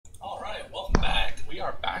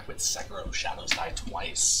back with Sekiro Shadows Die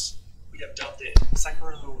Twice. We have dubbed it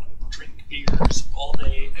Sekiro Drink Beers all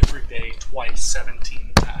day, every day, twice,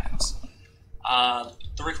 17 times.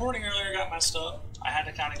 The recording earlier got messed up. I had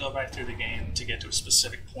to kind of go back through the game to get to a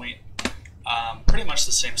specific point. Pretty much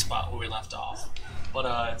the same spot where we left off.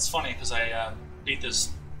 But it's funny because I beat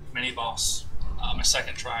this mini boss my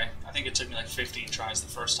second try. I think it took me like 15 tries the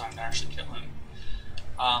first time to actually kill him.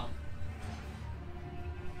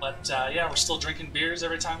 Yeah, we're still drinking beers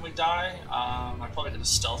every time we die. I probably could have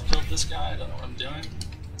stealth killed this guy. I don't know what I'm doing.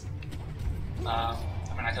 I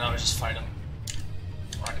mean, I could always just fight him.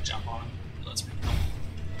 Or I could jump on him. Let's be cool.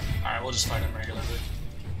 Alright, we'll just fight him regularly.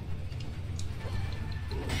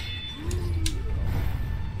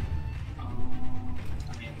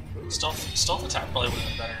 I mean, stealth attack probably would have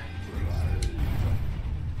been better.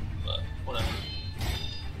 But, whatever.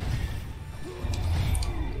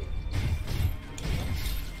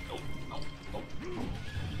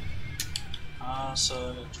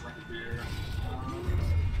 So drink a beer.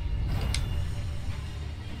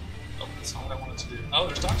 Oh, that's not what I wanted to do. Oh,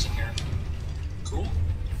 there's dogs in here. Cool.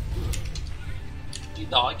 You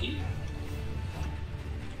doggy.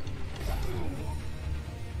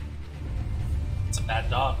 It's a bad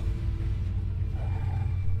dog.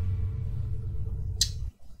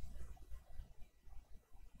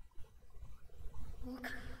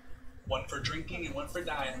 One for drinking and one for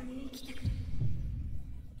dying.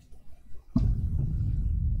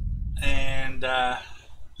 And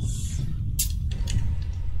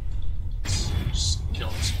just kill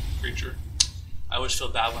this creature. I always feel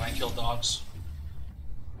bad when I kill dogs.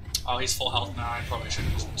 Oh, he's full health now. I probably should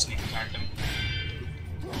have sneak attacked him.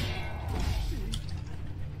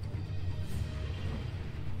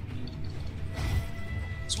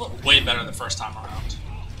 This went way better the first time around.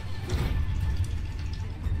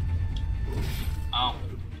 Oh.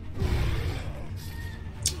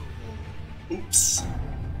 Oops.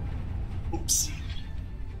 Oopsie.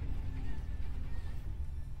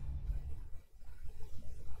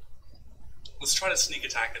 Let's try to sneak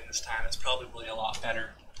attack him this time. It's probably a lot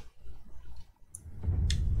better.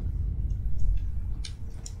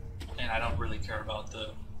 And I don't really care about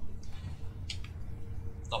the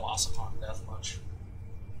loss upon death much.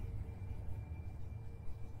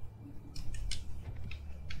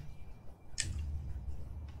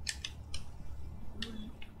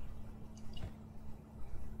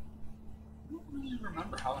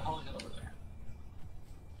 Remember how the hell I got over there.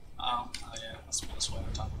 Oh yeah, let's go this way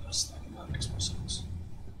on top of this thing. That makes more sense.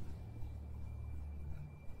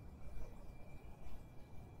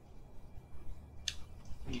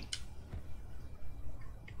 Can't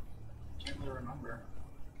really remember.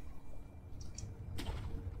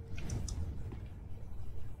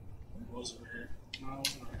 What was over here? No, it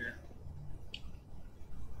wasn't over here.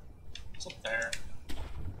 It's up there.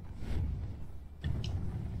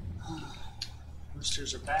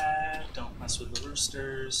 Roosters are bad. Don't mess with the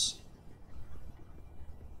roosters.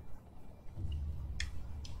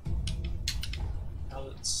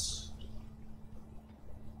 Pellets.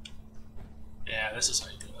 Yeah, this is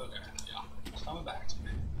how you do it. Okay, yeah. He's coming back to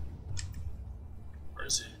me. Where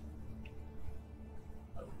is he?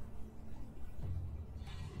 Oh.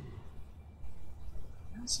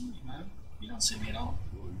 You don't see me, man. You don't see me at all.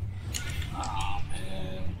 Aw,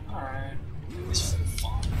 man. Alright. This is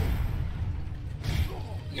fun.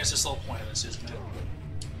 I guess that's the whole point of this, isn't it?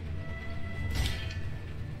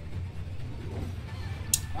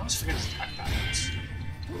 I always forget his attack patterns.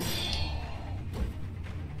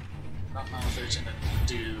 I don't know if they're going to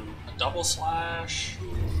do a double slash.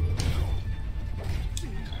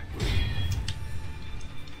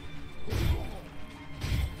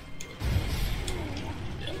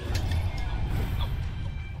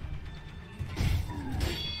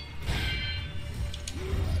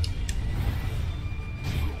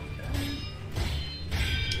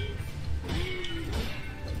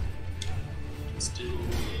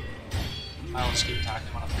 I'll just keep attacking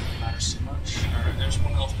him. I don't think it matters too much. Alright, there's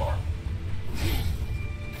one health bar.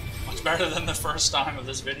 Much better than the first time of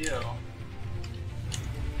this video.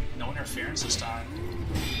 No interference this time.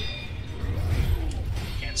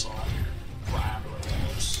 Cancel out your crap or whatever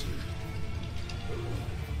else.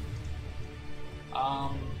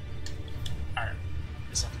 Alright.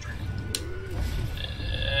 Guess I'm drinking.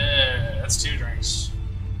 That's 2 drinks.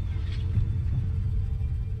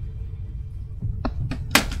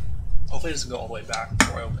 Hopefully it doesn't go all the way back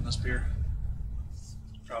before I open this beer.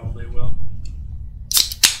 Probably will.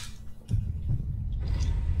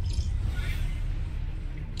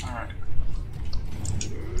 Alright.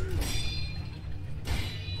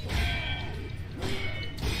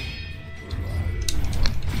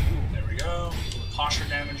 There we go. Posture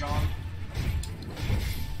damage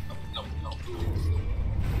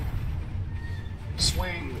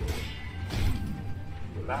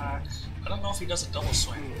he does a double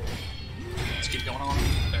swing. Let's keep going on.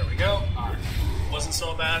 There we go. Alright. Wasn't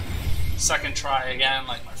so bad. Second try again,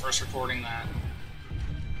 like my first recording, that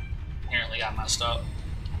apparently got messed up.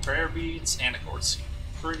 Prayer beads and a gourd seed.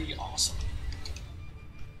 Pretty awesome.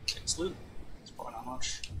 Takes loot. It's probably not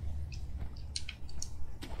much.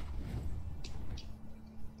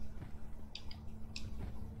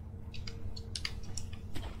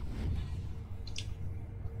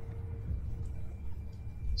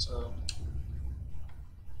 So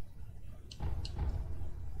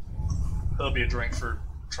that'll be a drink for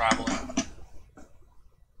traveling.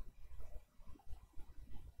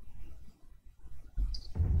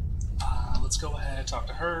 Let's go ahead, talk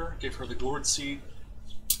to her, give her the gourd seed.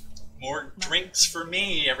 More drinks for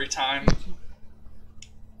me every time.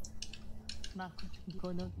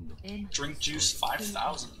 Drink juice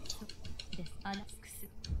 5,000.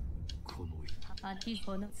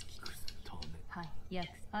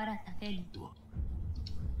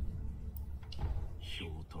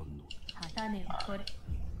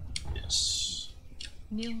 Yes.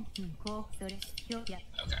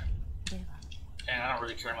 Okay. And I don't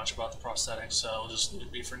really care much about the prosthetics, so I'll just leave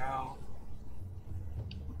it be for now.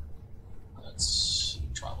 Let's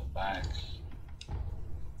travel back.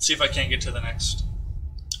 See if I can't get to the next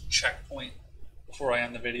checkpoint before I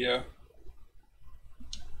end the video.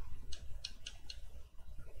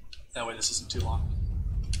 That way this isn't too long.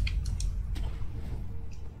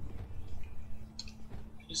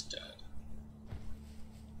 He's dead.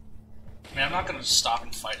 I mean, I'm not going to stop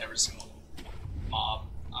and fight every single mob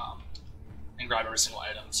and grab every single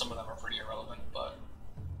item. Some of them are pretty irrelevant, but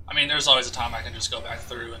I mean, there's always a time I can just go back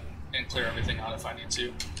through and clear everything out if I need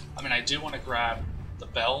to. I mean, I do want to grab the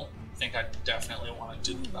bell. I think I definitely want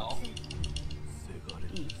to do the bell.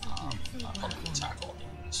 I'll probably attack all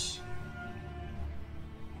these.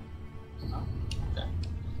 Oh, okay.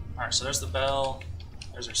 Alright, so there's the bell.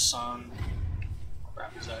 There's her son. I'll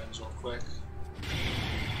grab these items real quick.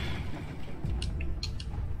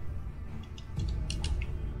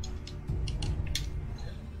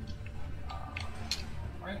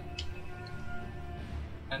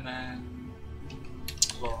 And then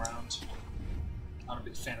go around. I'm a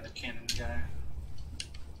big fan of the cannon guy.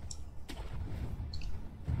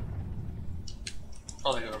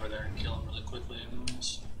 Probably go over there and kill him really quickly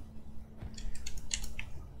anyways.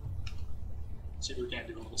 See if we can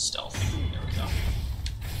do a little stealth. There we go.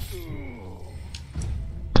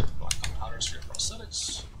 Black powders for your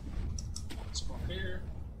prosthetics. Let's go up here.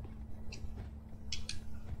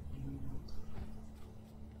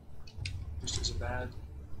 Boosters are bad.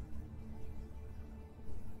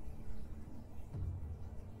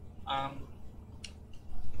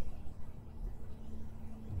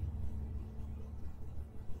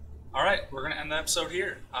 Alright, we're going to end the episode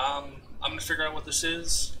here. I'm going to figure out what this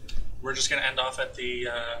is. We're just going to end off at the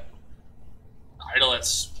idol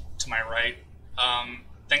that's to my right.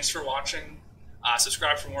 Thanks for watching.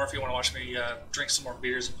 Subscribe for more if you want to watch me drink some more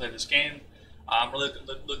beers and play this game. I'm really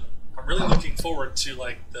looking forward to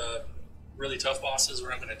like the really tough bosses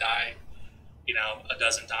where I'm going to die, you know, a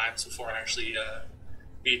dozen times before I actually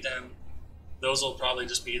beat them. Those will probably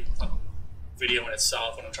just be a video in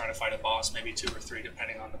itself when I'm trying to fight a boss, maybe 2 or 3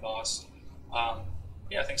 depending on the boss.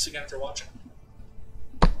 Yeah, thanks again for watching.